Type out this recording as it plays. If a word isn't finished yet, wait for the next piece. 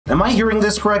Am I hearing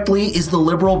this correctly? Is the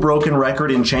liberal broken record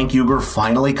in Cenk Uygur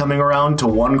finally coming around to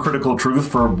one critical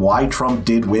truth for why Trump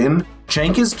did win?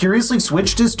 Cenk has curiously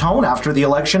switched his tone after the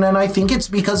election, and I think it's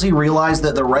because he realized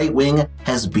that the right wing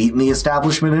has beaten the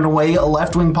establishment in a way a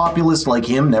left-wing populist like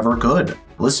him never could.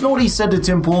 Listen to what he said to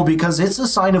Tim Pool, because it's a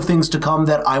sign of things to come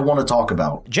that I want to talk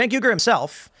about. Cenk Uygur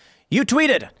himself, you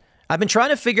tweeted, "I've been trying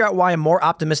to figure out why I'm more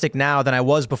optimistic now than I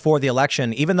was before the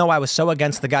election, even though I was so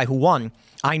against the guy who won.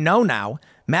 I know now.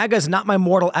 MAGA is not my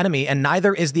mortal enemy, and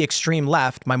neither is the extreme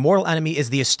left. My mortal enemy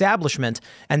is the establishment,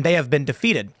 and they have been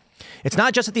defeated. It's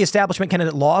not just that the establishment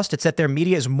candidate lost, it's that their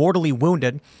media is mortally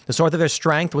wounded. The source of their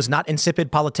strength was not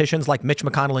insipid politicians like Mitch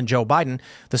McConnell and Joe Biden.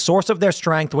 The source of their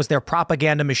strength was their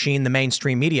propaganda machine, the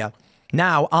mainstream media.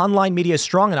 Now, online media is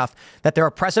strong enough that their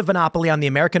oppressive monopoly on the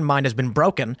American mind has been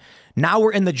broken. Now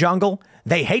we're in the jungle.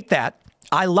 They hate that.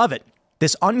 I love it.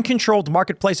 This uncontrolled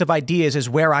marketplace of ideas is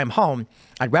where I'm home.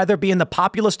 I'd rather be in the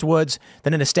populist woods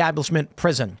than an establishment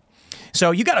prison."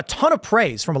 So you got a ton of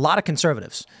praise from a lot of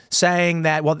conservatives saying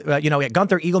that, well,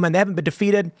 Gunther Eagleman, they haven't been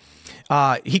defeated.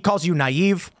 He calls you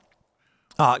naive.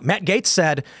 Matt Gaetz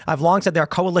said, "I've long said there are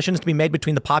coalitions to be made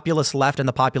between the populist left and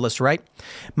the populist right."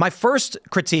 My first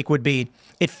critique would be,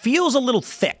 it feels a little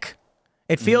thick.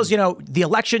 It feels, the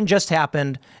election just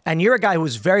happened, and you're a guy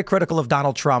who's very critical of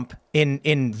Donald Trump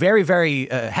in very, very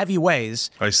heavy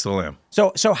ways. I still am.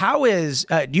 So how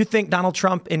do you think Donald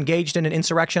Trump engaged in an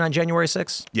insurrection on January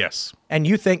 6th? Yes. And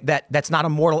you think that that's not a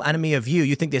mortal enemy of you?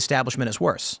 You think the establishment is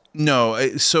worse?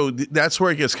 No. So that's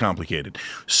where it gets complicated.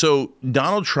 So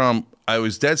Donald Trump, I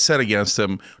was dead set against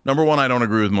him. Number one, I don't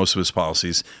agree with most of his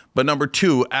policies. But number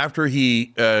two, after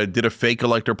he did a fake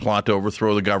elector plot to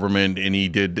overthrow the government and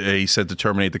he said to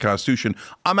terminate the Constitution,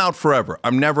 I'm out forever.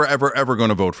 I'm never, ever, ever going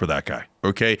to vote for that guy.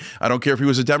 OK, I don't care if he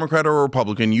was a Democrat or a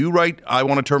Republican. You write, I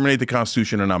want to terminate the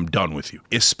Constitution and I'm done with you.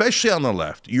 Especially on the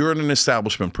left, you're in an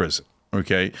establishment prison.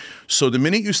 OK, so the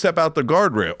minute you step out the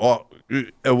guardrail,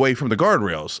 away from the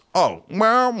guardrails,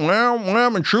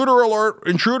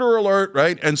 intruder alert,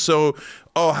 right? And so,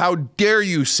 how dare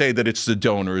you say that it's the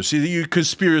donors, you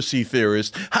conspiracy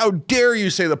theorist? How dare you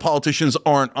say the politicians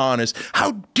aren't honest?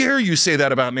 How dare you say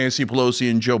that about Nancy Pelosi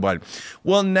and Joe Biden?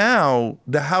 Well, now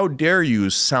the how dare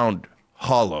yous sound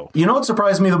hollow. You know what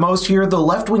surprised me the most here? The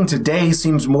left wing today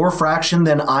seems more fraction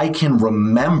than I can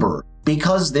remember,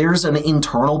 because there's an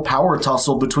internal power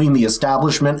tussle between the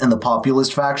establishment and the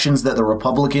populist factions that the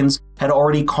Republicans had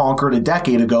already conquered a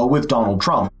decade ago with Donald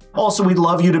Trump. Also, we'd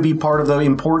love you to be part of the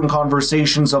important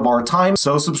conversations of our time,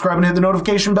 so subscribe and hit the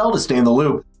notification bell to stay in the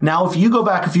loop. Now, if you go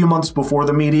back a few months before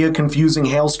the media confusing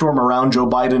hailstorm around Joe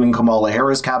Biden and Kamala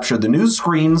Harris captured the news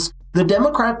screens, the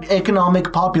Democrat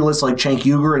economic populists like Cenk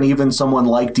Uygur and even someone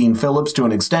like Dean Phillips to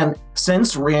an extent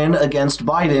since ran against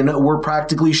Biden were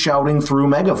practically shouting through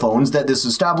megaphones that this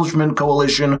establishment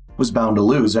coalition was bound to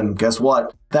lose. And guess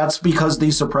what? That's because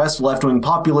the suppressed left-wing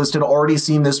populist had already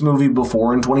seen this movie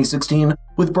before in 2016,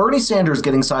 with Bernie Sanders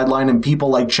getting sidelined and people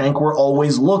like Cenk were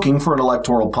always looking for an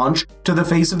electoral punch to the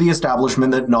face of the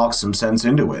establishment that knocks some sense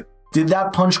into it. Did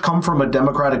that punch come from a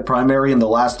Democratic primary in the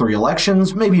last 3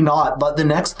 elections? Maybe not, but the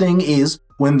next thing is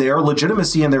when their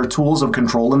legitimacy and their tools of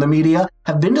control in the media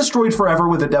have been destroyed forever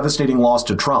with a devastating loss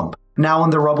to Trump. Now in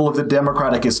the rubble of the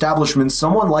Democratic establishment,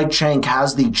 someone like Cenk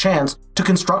has the chance to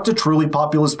construct a truly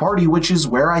populist party, which is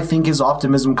where I think his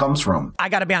optimism comes from. I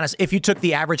got to be honest, if you took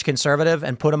the average conservative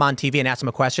and put him on TV and asked him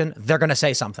a question, they're going to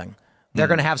say something. They're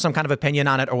going to have some kind of opinion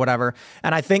on it or whatever.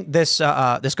 And I think this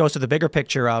goes to the bigger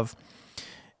picture of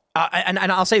and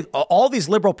I'll say all these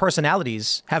liberal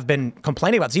personalities have been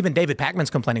complaining about this. Even David Pakman's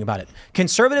complaining about it.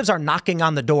 Conservatives are knocking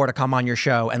on the door to come on your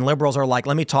show, and liberals are like,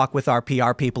 let me talk with our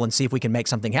PR people and see if we can make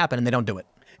something happen, and they don't do it.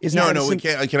 No, we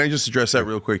can't. Can I just address that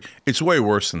real quick? It's way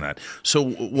worse than that. So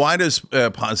why does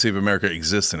Pod Save America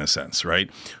exist in a sense, right?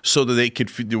 So that they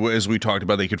could, as we talked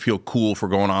about, they could feel cool for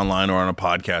going online or on a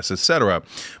podcast, etc.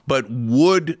 But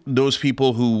would those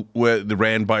people who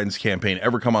ran Biden's campaign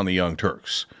ever come on the Young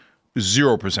Turks?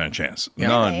 0% chance.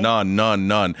 Yeah.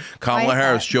 None. Kamala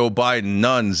Harris, Joe Biden,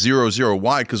 none. 0.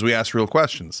 Why? Because we ask real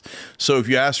questions. So if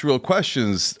you ask real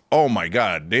questions, oh my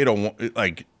God, they don't want,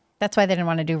 like. That's why they didn't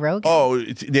want to do Rogan. Oh,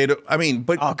 they don't. I mean,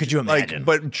 but could you imagine?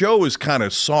 But Joe is kind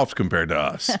of soft compared to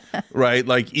us, right?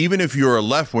 Like, even if you're a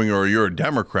left winger or you're a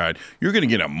Democrat, you're going to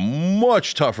get a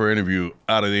much tougher interview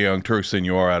out of the Young Turks than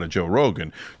you are out of Joe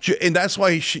Rogan, and that's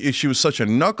why she was such a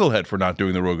knucklehead for not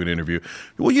doing the Rogan interview.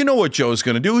 Well, you know what Joe's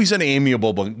going to do? He's an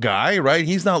amiable guy, right?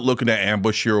 He's not looking to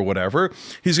ambush you or whatever.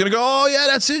 He's going to go, oh yeah,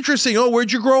 that's interesting. Oh,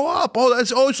 where'd you grow up? Oh,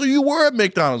 so you were at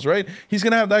McDonald's, right? He's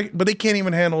going to have that, but they can't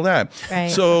even handle that.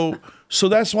 Right. So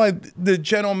that's why the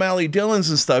Jen O'Malley Dillons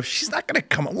and stuff, she's not going to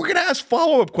come on. We're going to ask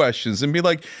follow-up questions and be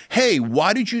like, hey,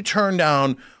 why did you turn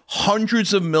down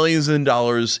hundreds of millions of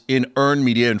dollars in earned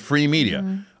media and free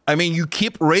media? I mean, you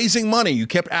keep raising money. You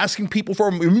kept asking people for,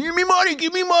 give me money,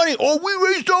 give me money. Oh, we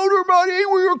raised donor money.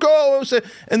 We're going.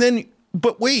 And then,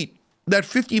 but wait, that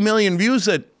 50 million views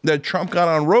that Trump got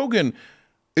on Rogan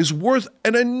is worth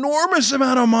an enormous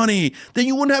amount of money. Then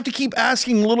you wouldn't have to keep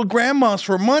asking little grandmas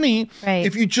for money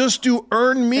if you just do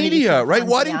earned media, right?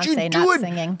 Why didn't you do it?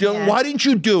 Dylan, why didn't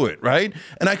you do it, right?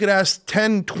 And I could ask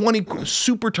 10, 20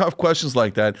 super tough questions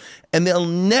like that, and they'll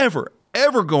never,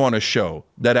 ever go on a show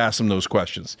that asks them those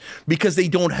questions because they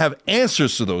don't have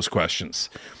answers to those questions.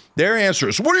 Their answer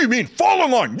is, what do you mean? Fall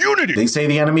in line, unity. They say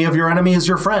the enemy of your enemy is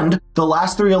your friend. The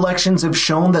last 3 elections have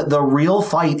shown that the real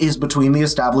fight is between the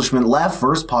establishment left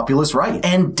versus populist right.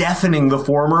 And deafening the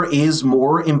former is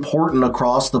more important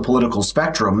across the political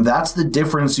spectrum. That's the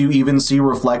difference you even see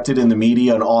reflected in the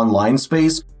media and online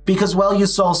space. Because while you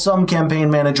saw some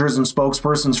campaign managers and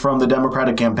spokespersons from the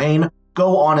Democratic campaign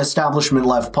go on establishment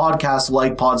left podcasts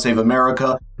like Pod Save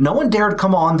America, no one dared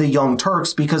come on the Young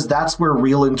Turks because that's where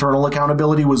real internal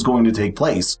accountability was going to take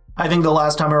place. I think the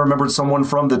last time I remembered someone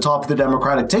from the top of the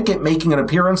Democratic ticket making an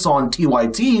appearance on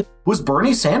TYT was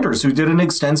Bernie Sanders, who did an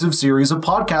extensive series of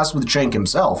podcasts with Cenk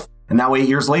himself. And now 8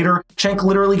 years later, Cenk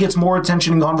literally gets more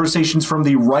attention in conversations from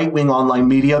the right-wing online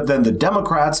media than the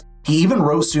Democrats. He even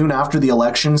wrote soon after the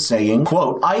election saying,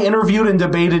 quote, I interviewed and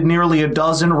debated nearly a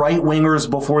dozen right-wingers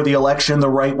before the election. The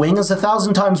right wing is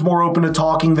 1,000 times more open to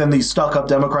talking than the stuck-up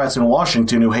Democrats in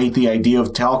Washington who hate the idea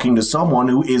of talking to someone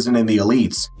who isn't in the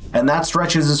elites. And that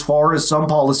stretches as far as some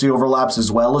policy overlaps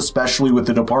as well, especially with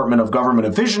the Department of Government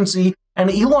Efficiency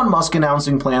and Elon Musk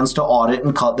announcing plans to audit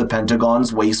and cut the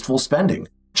Pentagon's wasteful spending.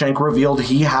 Cenk revealed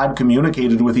he had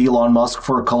communicated with Elon Musk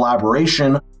for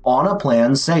collaboration on a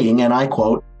plan saying, and I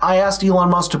quote, I asked Elon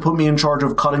Musk to put me in charge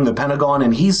of cutting the Pentagon,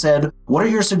 and he said, what are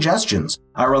your suggestions?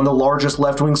 I run the largest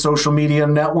left-wing social media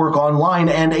network online,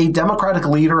 and a Democratic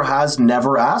leader has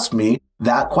never asked me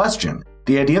that question.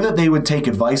 The idea that they would take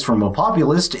advice from a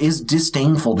populist is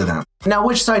disdainful to them. Now,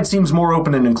 which side seems more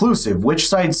open and inclusive? Which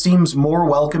side seems more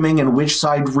welcoming, and which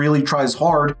side really tries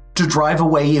hard to drive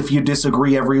away if you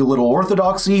disagree every little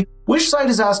orthodoxy? Which side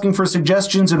is asking for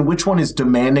suggestions, and which one is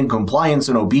demanding compliance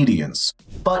and obedience?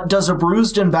 But does a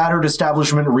bruised and battered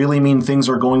establishment really mean things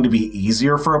are going to be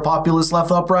easier for a populist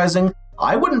left uprising?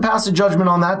 I wouldn't pass a judgment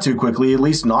on that too quickly, at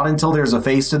least not until there's a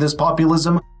face to this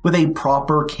populism with a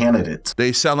proper candidate.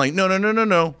 They sound like,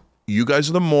 no. You guys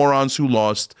are the morons who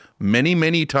lost many,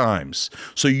 many times.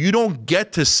 So you don't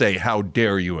get to say, how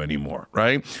dare you anymore,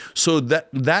 right? So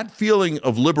that feeling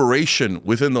of liberation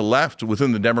within the left,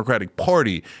 within the Democratic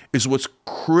Party is what's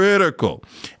critical.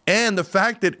 And the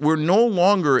fact that we're no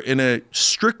longer in a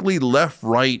strictly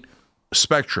left-right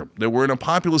spectrum, that we're in a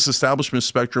populist establishment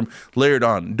spectrum layered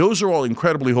on. Those are all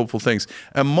incredibly hopeful things.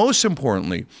 And most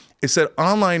importantly, it's that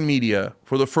online media,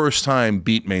 for the first time,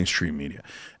 beat mainstream media.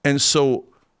 And so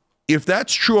if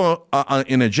that's true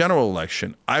in a general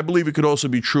election, I believe it could also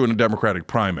be true in a Democratic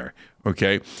primary,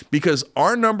 okay? Because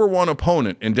our number one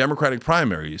opponent in Democratic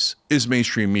primaries is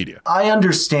mainstream media. I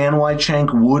understand why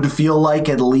Cenk would feel like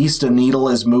at least a needle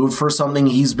has moved for something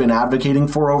he's been advocating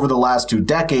for over the last 2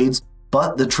 decades,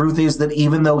 but the truth is that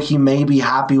even though he may be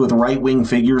happy with right-wing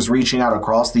figures reaching out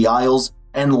across the aisles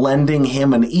and lending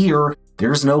him an ear,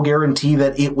 there's no guarantee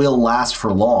that it will last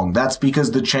for long. That's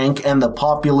because the Cenk and the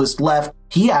populist left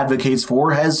he advocates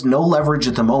for has no leverage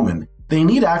at the moment. They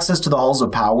need access to the halls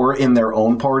of power in their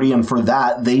own party, and for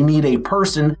that, they need a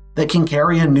person that can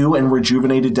carry a new and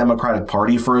rejuvenated Democratic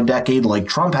Party for a decade like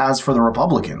Trump has for the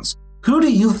Republicans. Who do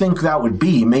you think that would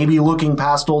be? Maybe looking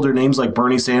past older names like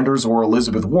Bernie Sanders or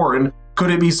Elizabeth Warren,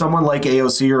 could it be someone like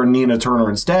AOC or Nina Turner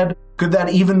instead? Could that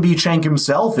even be Cenk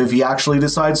himself if he actually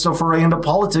decides to foray into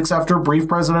politics after a brief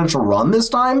presidential run this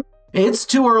time? It's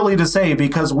too early to say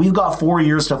because we've got 4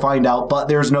 years to find out, but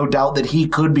there's no doubt that he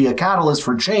could be a catalyst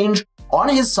for change on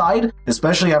his side,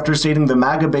 especially after stating the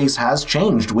MAGA base has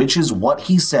changed, which is what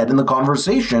he said in the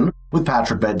conversation with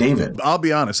Patrick Bet-David. I'll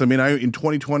be honest. I mean, in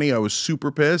 2020, I was super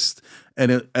pissed.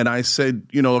 And I said,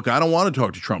 look, I don't want to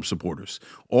talk to Trump supporters.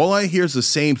 All I hear is the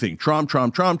same thing. Trump,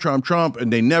 Trump, Trump, Trump, Trump,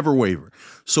 and they never waver.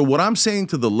 So what I'm saying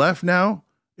to the left now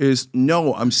is,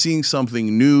 no, I'm seeing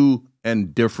something new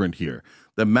and different here.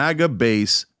 The MAGA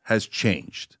base has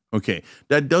changed. Okay,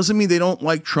 that doesn't mean they don't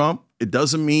like Trump. It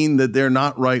doesn't mean that they're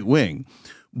not right-wing.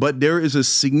 But there is a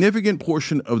significant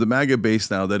portion of the MAGA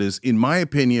base now that is, in my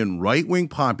opinion, right-wing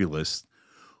populists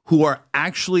who are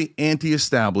actually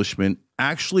anti-establishment,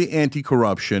 actually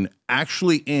anti-corruption,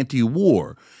 actually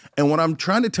anti-war. And what I'm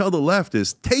trying to tell the left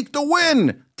is take the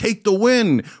win. Take the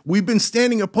win. We've been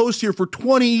standing opposed here for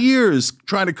 20 years,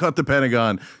 trying to cut the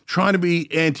Pentagon, trying to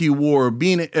be anti-war,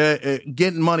 being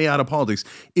getting money out of politics.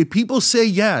 If people say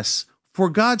yes, for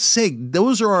God's sake,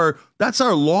 that's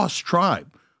our lost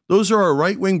tribe. Those are our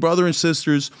right-wing brother and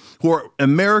sisters who are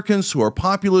Americans, who are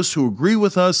populists, who agree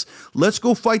with us. Let's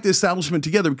go fight the establishment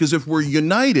together, because if we're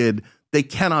united, they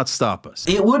cannot stop us.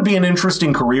 It would be an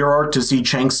interesting career arc to see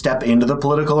Cenk step into the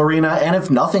political arena, and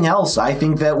if nothing else, I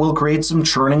think that will create some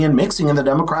churning and mixing in the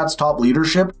Democrats' top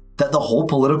leadership that the whole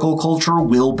political culture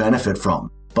will benefit from.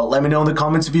 But let me know in the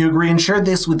comments if you agree, and share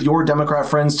this with your Democrat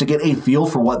friends to get a feel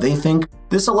for what they think.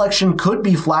 This election could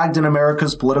be flagged in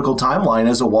America's political timeline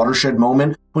as a watershed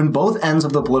moment when both ends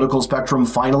of the political spectrum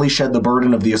finally shed the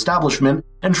burden of the establishment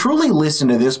and truly listen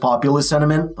to this populist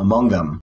sentiment among them.